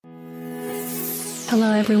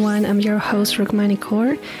Hello everyone, I'm your host Rukmani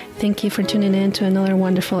Kaur. Thank you for tuning in to another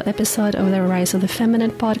wonderful episode of the Rise of the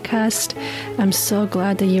Feminine podcast. I'm so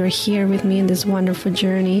glad that you're here with me in this wonderful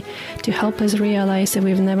journey to help us realize that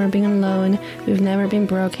we've never been alone, we've never been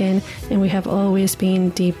broken, and we have always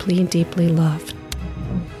been deeply, deeply loved.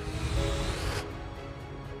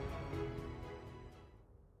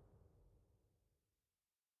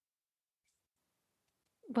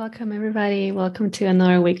 Welcome everybody. Welcome to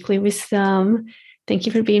another weekly wisdom. Thank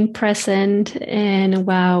you for being present. And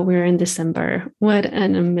wow, we're in December. What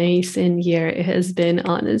an amazing year it has been,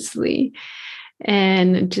 honestly.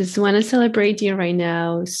 And just want to celebrate you right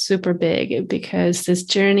now, super big, because this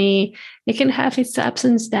journey, it can have its ups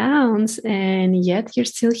and downs, and yet you're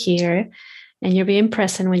still here and you're being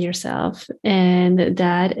present with yourself. And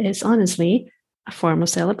that is honestly a form of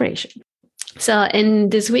celebration. So in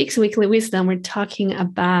this week's weekly wisdom, we're talking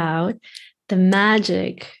about the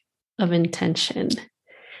magic of intention.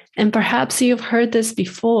 And perhaps you've heard this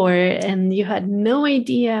before and you had no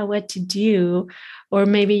idea what to do, or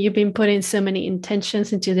maybe you've been putting so many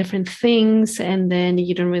intentions into different things and then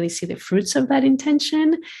you don't really see the fruits of that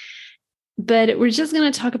intention. But we're just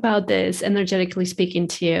going to talk about this energetically speaking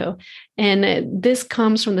too. And this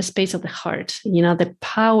comes from the space of the heart, the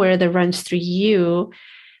power that runs through you,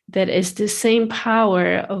 that is the same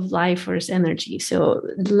power of life force energy. So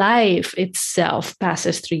life itself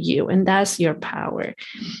passes through you, and that's your power.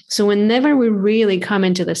 So whenever we really come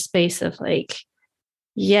into the space of like,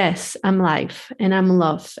 yes, I'm life and I'm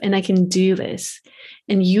love and I can do this,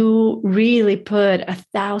 and you really put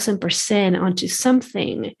 1,000% onto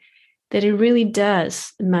something, that it really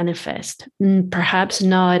does manifest. Perhaps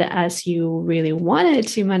not as you really want it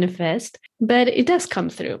to manifest, but it does come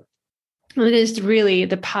through. It is really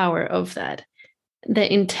the power of that.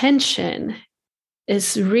 The intention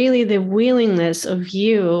is really the willingness of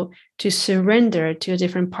you to surrender to a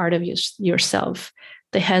different part of yourself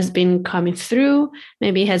that has been coming through,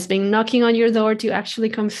 maybe has been knocking on your door to actually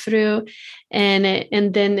come through. And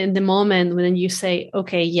then in the moment when you say,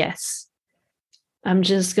 okay, yes, I'm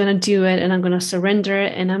just going to do it and I'm going to surrender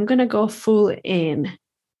and I'm going to go full in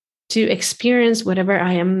to experience whatever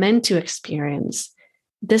I am meant to experience.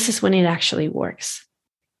 This is when it actually works.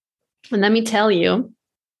 And let me tell you,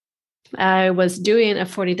 I was doing a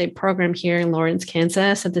 40-day program here in Lawrence,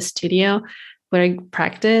 Kansas at the studio where I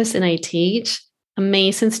practice and I teach.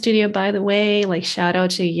 Amazing studio, by the way. Like, shout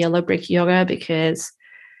out to Yellow Brick Yoga because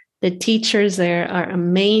the teachers there are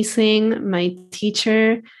amazing. My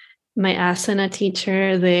teacher, my asana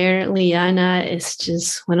teacher there, Liana, is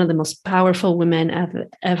just one of the most powerful women I've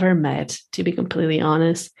ever met, to be completely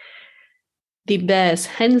honest. The best,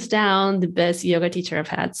 hands down, the best yoga teacher I've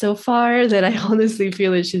had so far, that I honestly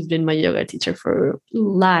feel that she's been my yoga teacher for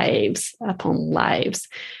lives upon lives.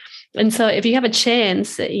 And so if you have a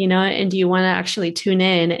chance, and you want to actually tune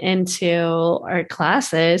in into our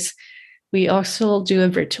classes, we also do it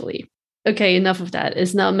virtually. Okay, enough of that.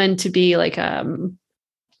 It's not meant to be like, an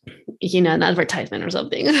advertisement or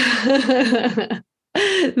something.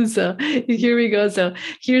 So here we go. So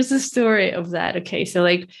here's the story of that. Okay. So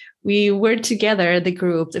like we were together, the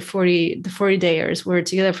group, the 40 dayers, we were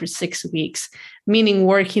together for 6 weeks, meaning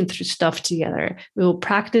working through stuff together. We will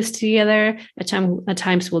practice together. At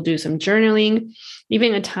times we'll do some journaling.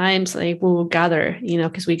 Even at times like we will gather,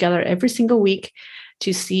 because we gather every single week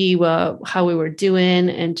to see how we were doing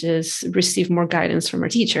and just receive more guidance from our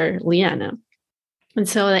teacher, Liana. And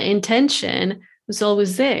so the intention was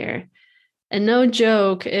always there. And no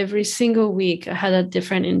joke, every single week I had a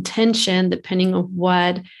different intention depending on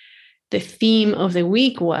what the theme of the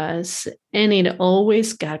week was. And it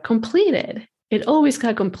always got completed. It always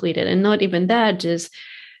got completed. And not even that, just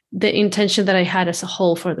the intention that I had as a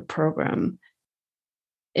whole for the program.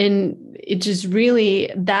 And it just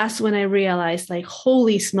really, that's when I realized, like,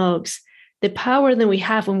 holy smokes, the power that we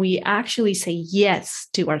have when we actually say yes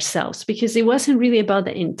to ourselves, because it wasn't really about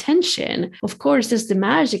the intention. Of course, there's the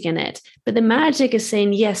magic in it, but the magic is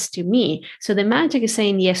saying yes to me. So the magic is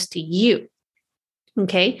saying yes to you.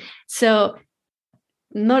 Okay. So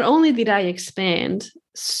not only did I expand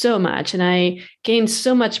so much and I gained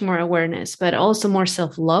so much more awareness, but also more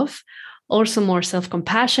self-love, also more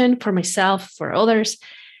self-compassion for myself, for others.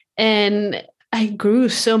 And I grew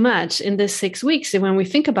so much in this 6 weeks. And when we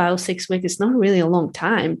think about 6 weeks, it's not really a long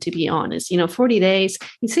time, to be honest. 40 days,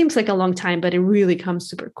 it seems like a long time, but it really comes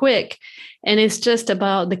super quick. And it's just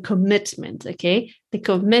about the commitment, okay? The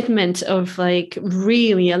commitment of like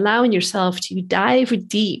really allowing yourself to dive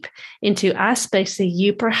deep into aspects that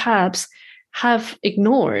you perhaps have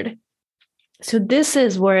ignored. So this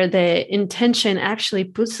is where the intention actually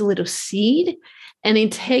puts a little seed and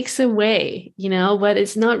it takes away, what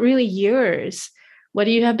is not really yours, what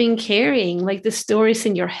you have been carrying, like the stories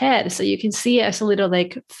in your head. So you can see it as a little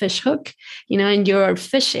like fish hook, and you're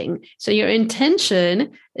fishing. So your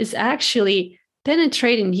intention is actually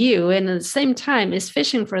penetrating you, and at the same time is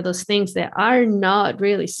fishing for those things that are not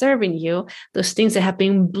really serving you, those things that have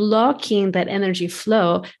been blocking that energy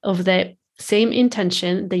flow of the same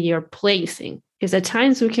intention that you're placing. Because at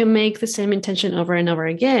times we can make the same intention over and over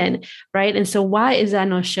again, right? And so why is that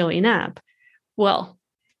not showing up? Well,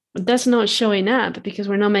 that's not showing up because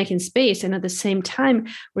we're not making space. And at the same time,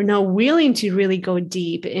 we're not willing to really go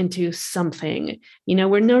deep into something.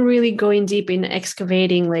 We're not really going deep in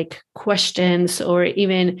excavating like questions, or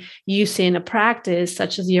even using a practice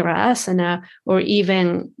such as yoga asana, or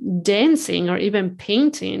even dancing, or even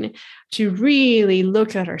painting, to really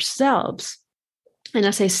look at ourselves. And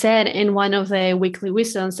as I said in one of the weekly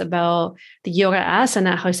wisdoms about the yoga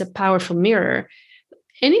asana, how it's a powerful mirror.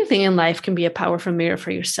 Anything in life can be a powerful mirror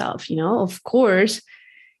for yourself. Of course,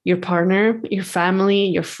 your partner, your family,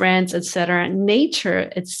 your friends, etc., nature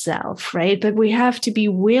itself, right? But we have to be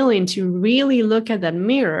willing to really look at that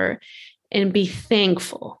mirror and be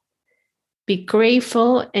thankful, be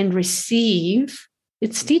grateful, and receive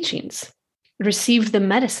its teachings, receive the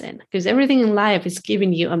medicine, because everything in life is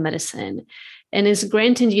giving you a medicine and is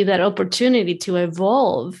granting you that opportunity to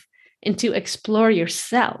evolve and to explore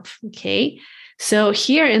yourself, okay? So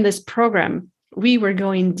here in this program, we were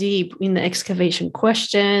going deep in the excavation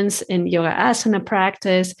questions and yoga asana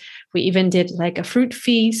practice. We even did like a fruit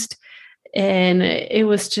feast. And it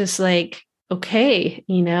was just like, okay,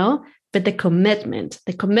 but the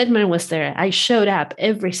commitment was there. I showed up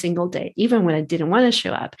every single day, even when I didn't want to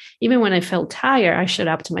show up. Even when I felt tired, I showed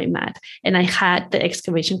up to my mat, and I had the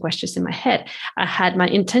excavation questions in my head. I had my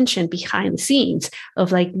intention behind the scenes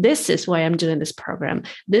of like, this is why I'm doing this program.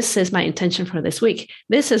 This is my intention for this week.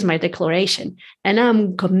 This is my declaration. And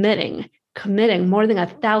I'm committing more than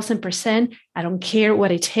 1,000%. I don't care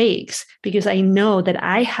what it takes, because I know that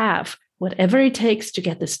I have whatever it takes to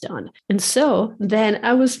get this done. And so then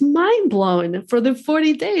I was mind blown for the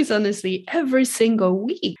 40 days, honestly, every single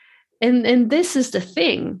week. And this is the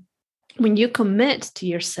thing. When you commit to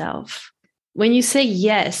yourself, when you say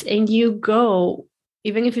yes and you go,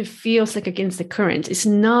 even if it feels like against the current, it's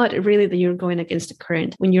not really that you're going against the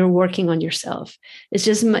current when you're working on yourself. It's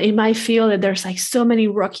just, it might feel that there's like so many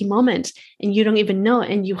rocky moments and you don't even know.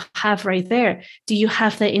 And you have right there, do you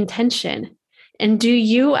have the intention? And do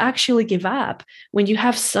you actually give up when you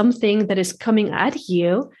have something that is coming at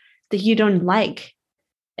you that you don't like,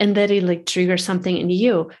 and that it like triggers something in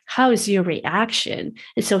you? How is your reaction?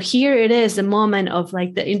 And so here it is, the moment of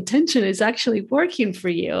like the intention is actually working for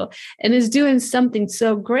you and is doing something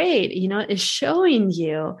so great, is showing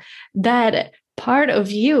you that part of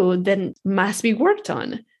you that must be worked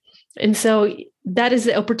on. And so that is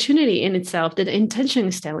the opportunity in itself that the intention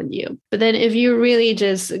is telling you. But then if you really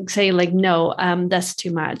just say like, no, that's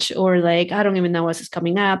too much, or like, I don't even know what's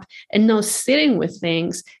coming up, and no sitting with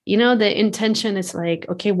things, the intention is like,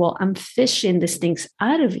 okay, well, I'm fishing these things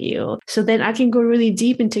out of you so then I can go really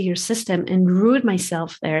deep into your system and root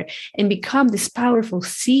myself there and become this powerful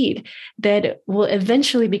seed that will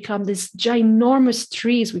eventually become this ginormous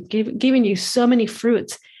trees with giving you so many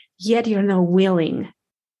fruits, yet you're not willing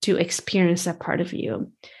to experience that part of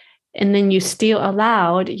you. And then you still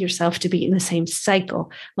allowed yourself to be in the same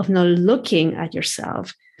cycle of not looking at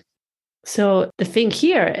yourself. So the thing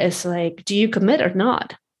here is like, do you commit or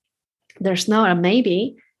not? There's not a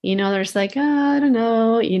maybe, there's like, I don't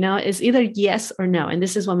know, it's either yes or no. And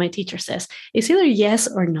this is what my teacher says. It's either yes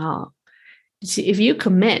or no. If you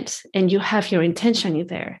commit and you have your intention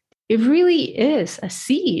there, it really is a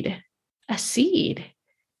seed.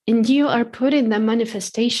 And you are putting that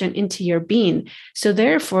manifestation into your being. So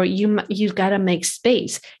therefore, you've got to make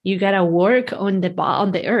space. You got to work on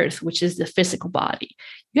the earth, which is the physical body.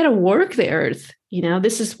 You got to work the earth.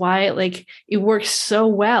 This is why like it works so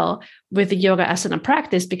well with the yoga asana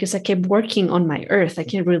practice, because I kept working on my earth. I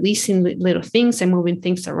kept releasing little things and moving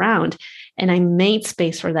things around. And I made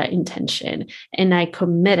space for that intention, and I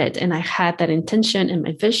committed, and I had that intention and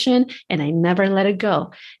my vision, and I never let it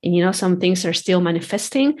go. And some things are still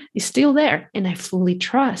manifesting, it's still there, and I fully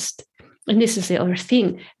trust. And this is the other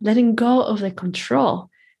thing, letting go of the control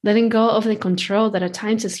that at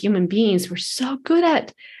times as human beings we're so good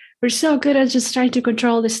at. We're so good at just trying to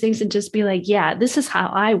control these things and just be like, yeah, this is how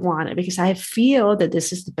I want it because I feel that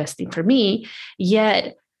this is the best thing for me.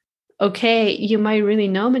 Yet, okay, you might really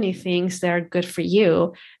know many things that are good for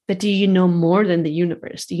you, but do you know more than the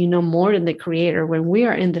universe? Do you know more than the creator? When we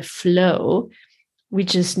are in the flow, we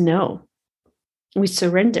just know. we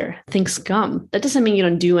surrender, things come. That doesn't mean you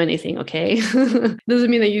don't do anything, okay? Doesn't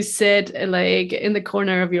mean that you sit like in the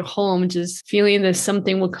corner of your home just feeling that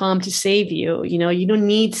something will come to save you. You don't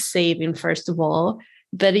need saving, first of all,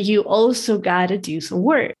 but you also got to do some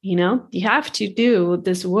work. You have to do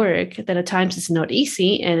this work that at times is not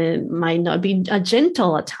easy, and it might not be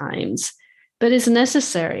gentle at times, but it's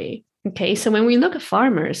necessary. Okay, so when we look at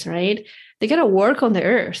farmers, right, they got to work on the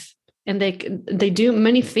earth, and they do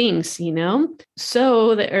many things,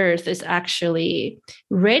 so the earth is actually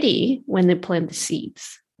ready when they plant the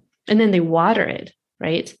seeds, and then they water it,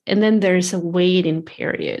 right? And then there's a waiting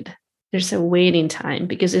period. There's a waiting time,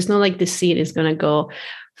 because it's not like the seed is going to go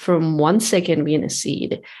from 1 second being a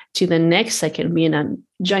seed to the next second being a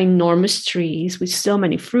ginormous trees with so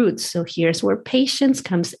many fruits. So here's where patience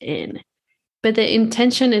comes in. But the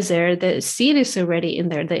intention is there. The seed is already in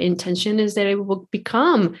there. The intention is that it will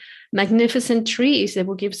become magnificent trees that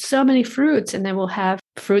will give so many fruits, and they will have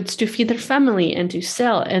fruits to feed their family and to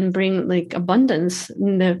sell and bring like abundance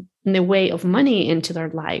in the way of money into their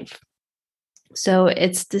life. So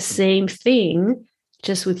it's the same thing,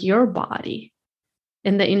 just with your body.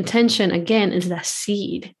 And the intention, again, is that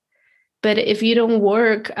seed. But if you don't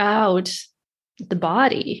work out the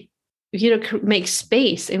body, if you don't make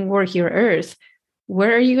space and work your earth,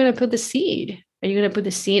 where are you going to put the seed? Are you going to put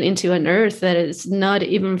the seed into an earth that is not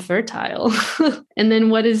even fertile? And then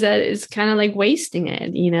what is that? It's kind of like wasting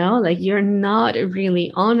it, like you're not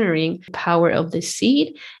really honoring the power of the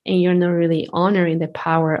seed, and you're not really honoring the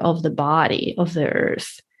power of the body, of the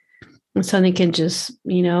earth. And so they can just,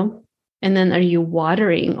 and then are you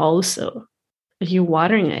watering also? Are you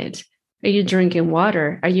watering it? Are you drinking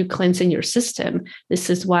water? Are you cleansing your system? This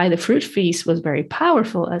is why the fruit feast was very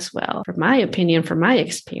powerful as well, from my opinion, from my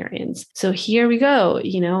experience. So here we go,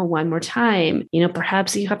 one more time.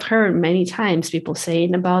 Perhaps you have heard many times people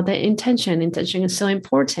saying about the intention. Intention is so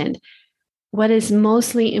important. What is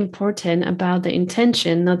mostly important about the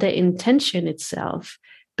intention, not the intention itself,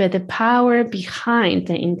 but the power behind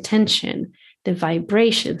the intention, the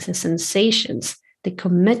vibrations, the sensations, the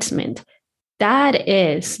commitment. That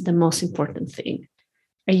is the most important thing.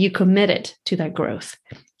 Are you committed to that growth?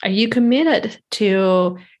 Are you committed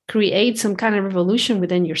to create some kind of revolution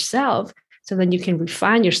within yourself so that you can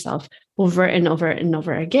refine yourself over and over and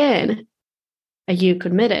over again? Are you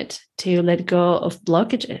committed to let go of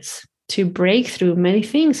blockages, to break through many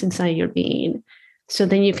things inside your being, so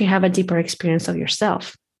then you can have a deeper experience of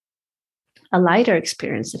yourself, a lighter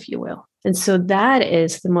experience, if you will? And so that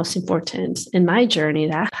is the most important in my journey.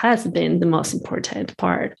 That has been the most important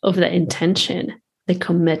part of the intention, the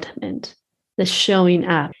commitment, the showing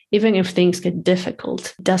up. Even if things get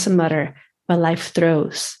difficult, it doesn't matter what life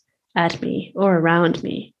throws at me or around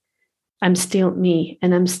me. I'm still me,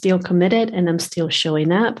 and I'm still committed, and I'm still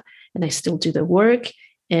showing up, and I still do the work,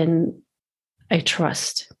 and I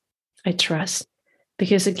trust. I trust.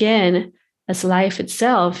 Because again, as life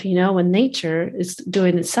itself, when nature is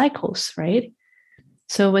doing its cycles, right?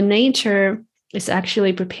 So when nature is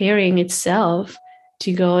actually preparing itself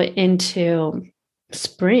to go into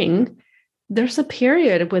spring, there's a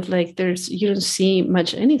period with you don't see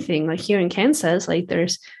much anything. Like here in Kansas,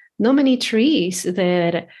 there's not many trees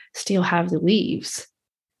that still have the leaves.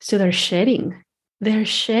 So they're shedding. They're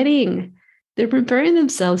shedding. They're preparing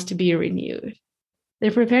themselves to be renewed.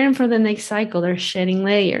 They're preparing for the next cycle. They're shedding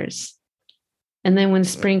layers. And then when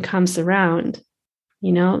spring comes around,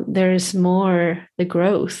 there's more the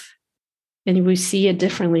growth. And we see it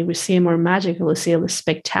differently. We see it more magical. We see it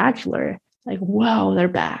spectacular. Like, whoa, they're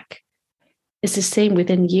back. It's the same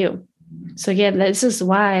within you. So again, this is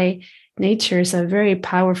why nature is a very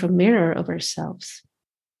powerful mirror of ourselves.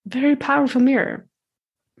 Very powerful mirror.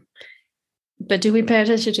 But do we pay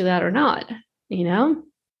attention to that or not?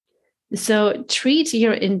 So treat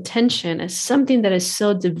your intention as something that is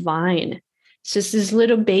so divine. It's just this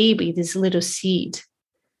little baby, this little seed,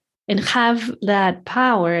 and have that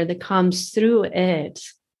power that comes through it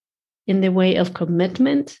in the way of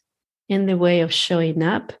commitment, in the way of showing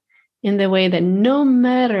up, in the way that no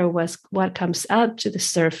matter what comes up to the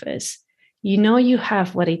surface, you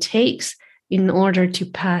have what it takes in order to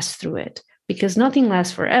pass through it, because nothing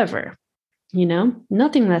lasts forever,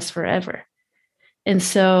 nothing lasts forever. And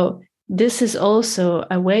so this is also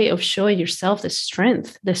a way of showing yourself the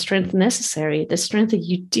strength necessary, the strength that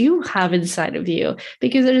you do have inside of you,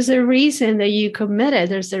 because there's a reason that you committed.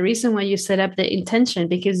 There's a reason why you set up the intention,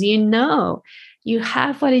 because you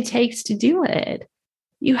have what it takes to do it.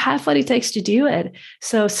 You have what it takes to do it.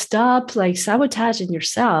 So stop sabotaging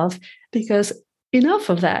yourself, because enough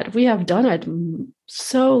of that. We have done it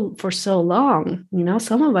for so long,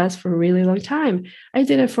 some of us for a really long time. I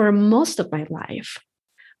did it for most of my life.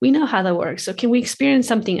 We know how that works. So can we experience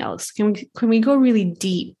something else? Can we go really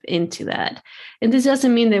deep into that? And this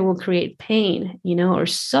doesn't mean that we'll create pain, or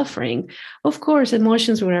suffering. Of course,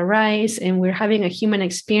 emotions will arise and we're having a human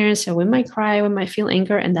experience. So we might cry, we might feel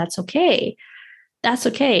anger, and that's okay. That's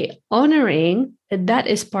okay. Honoring that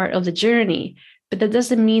is part of the journey. But that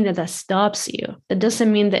doesn't mean that stops you. That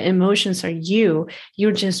doesn't mean that emotions are you.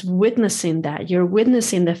 You're just witnessing that. You're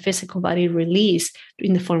witnessing the physical body release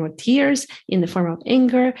in the form of tears, in the form of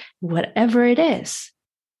anger, whatever it is.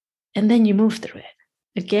 And then you move through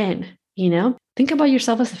it. Again, think about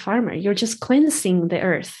yourself as a farmer. You're just cleansing the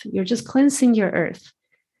earth. You're just cleansing your earth.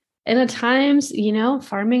 And at times,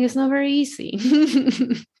 farming is not very easy.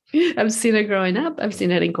 I've seen it growing up. I've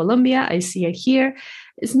seen it in Colombia. I see it here.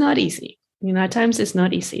 It's not easy. At times it's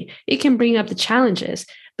not easy. It can bring up the challenges,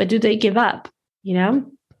 but do they give up?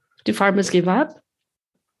 Do farmers give up?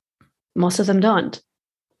 Most of them don't.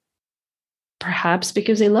 Perhaps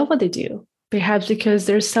because they love what they do. Perhaps because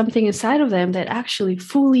there's something inside of them that actually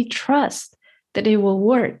fully trusts that it will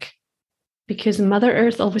work. Because Mother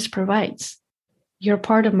Earth always provides. You're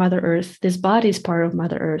part of Mother Earth. This body is part of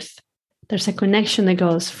Mother Earth. There's a connection that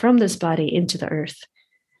goes from this body into the earth.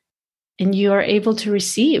 And you are able to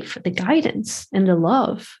receive the guidance and the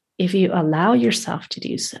love if you allow yourself to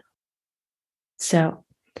do so. So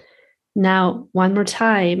now, one more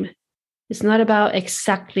time, it's not about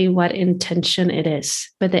exactly what intention it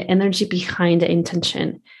is, but the energy behind the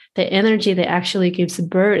intention, the energy that actually gives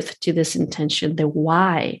birth to this intention, the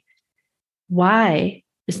why. Why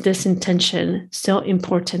is this intention so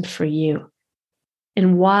important for you?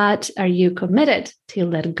 And what are you committed to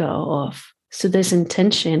let go of? So this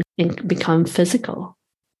intention can become physical,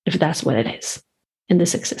 if that's what it is in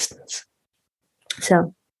this existence.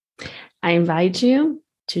 So I invite you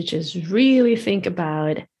to just really think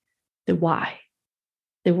about the why,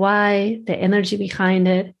 the energy behind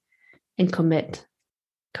it, and commit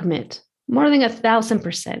more than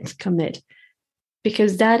 1,000% commit,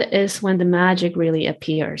 because that is when the magic really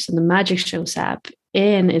appears and the magic shows up,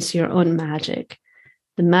 and it's your own magic.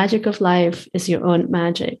 The magic of life is your own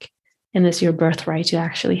magic. And it's your birthright to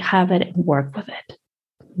actually have it and work with it.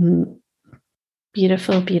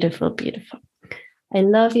 Beautiful, beautiful, beautiful. I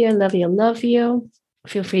love you, I love you, I love you.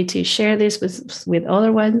 Feel free to share this with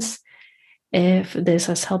other ones if this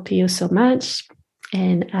has helped you so much.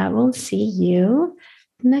 And I will see you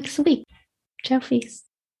next week. Ciao, peace.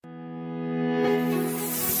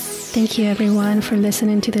 Thank you, everyone, for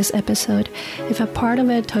listening to this episode. If a part of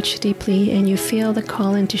it touched you deeply and you feel the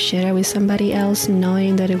calling to share it with somebody else,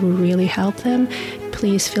 knowing that it will really help them,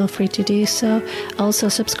 please feel free to do so. Also,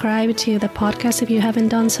 subscribe to the podcast if you haven't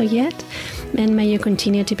done so yet. And may you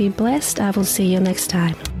continue to be blessed. I will see you next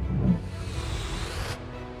time.